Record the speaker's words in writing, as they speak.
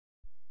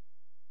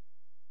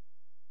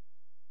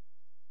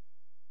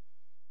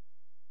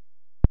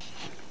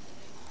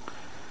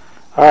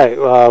Alright,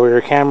 we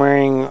were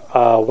cameraing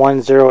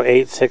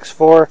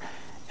 10864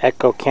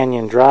 Echo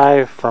Canyon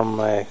Drive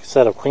from a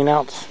set of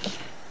cleanouts.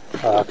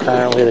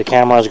 Currently the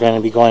camera is going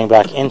to be going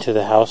back into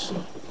the house.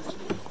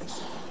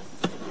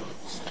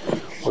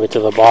 We'll get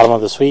to the bottom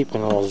of the sweep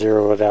and we'll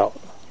zero it out.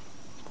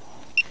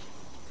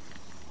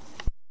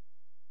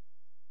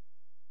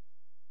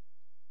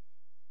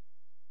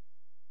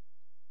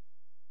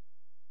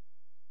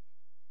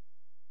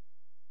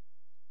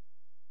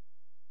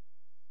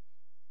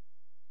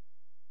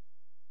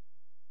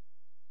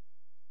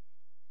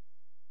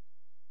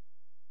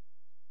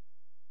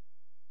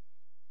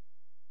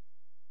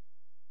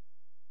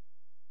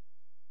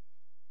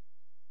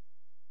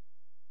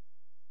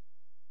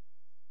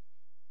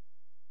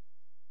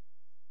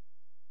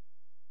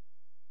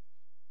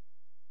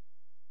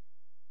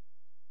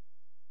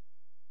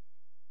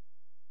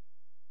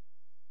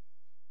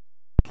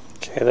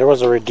 Okay, there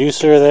was a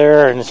reducer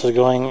there, and this is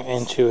going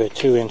into a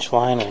 2-inch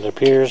line, it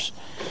appears.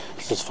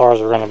 This is as far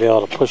as we're going to be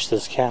able to push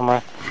this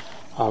camera.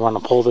 I'm going to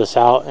pull this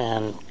out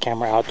and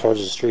camera out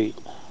towards the street.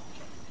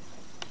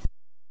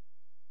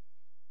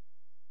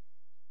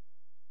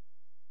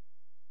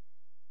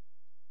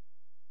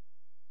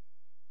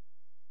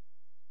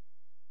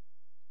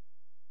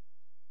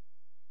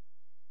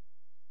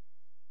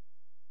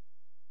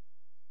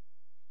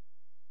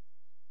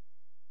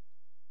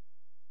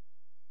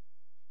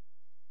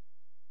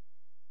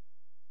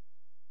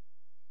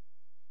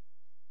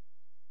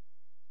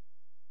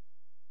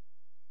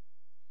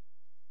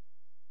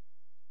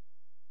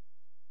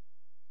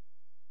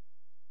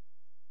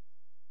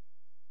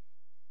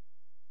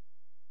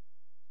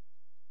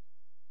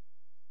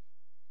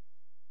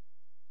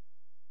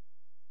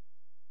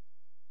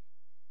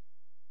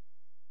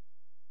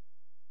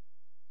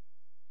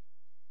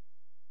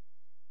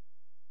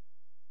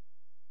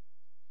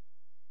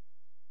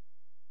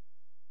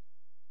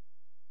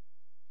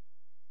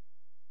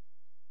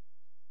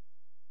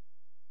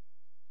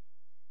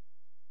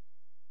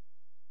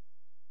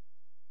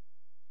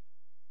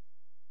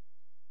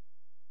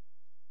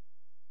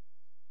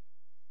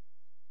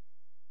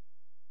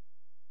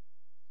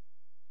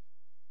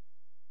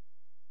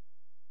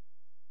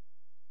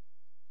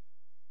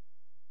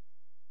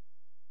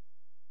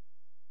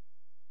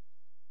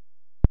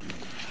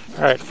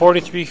 Alright,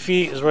 43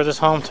 feet is where this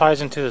home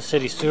ties into the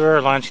city sewer.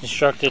 Line's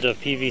constructed of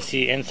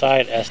PVC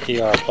inside,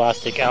 SDR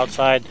plastic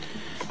outside.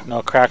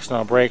 No cracks,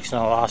 no breaks,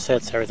 no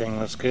offsets. Everything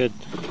looks good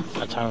at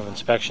the time of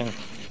inspection.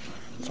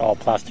 It's all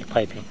plastic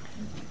piping.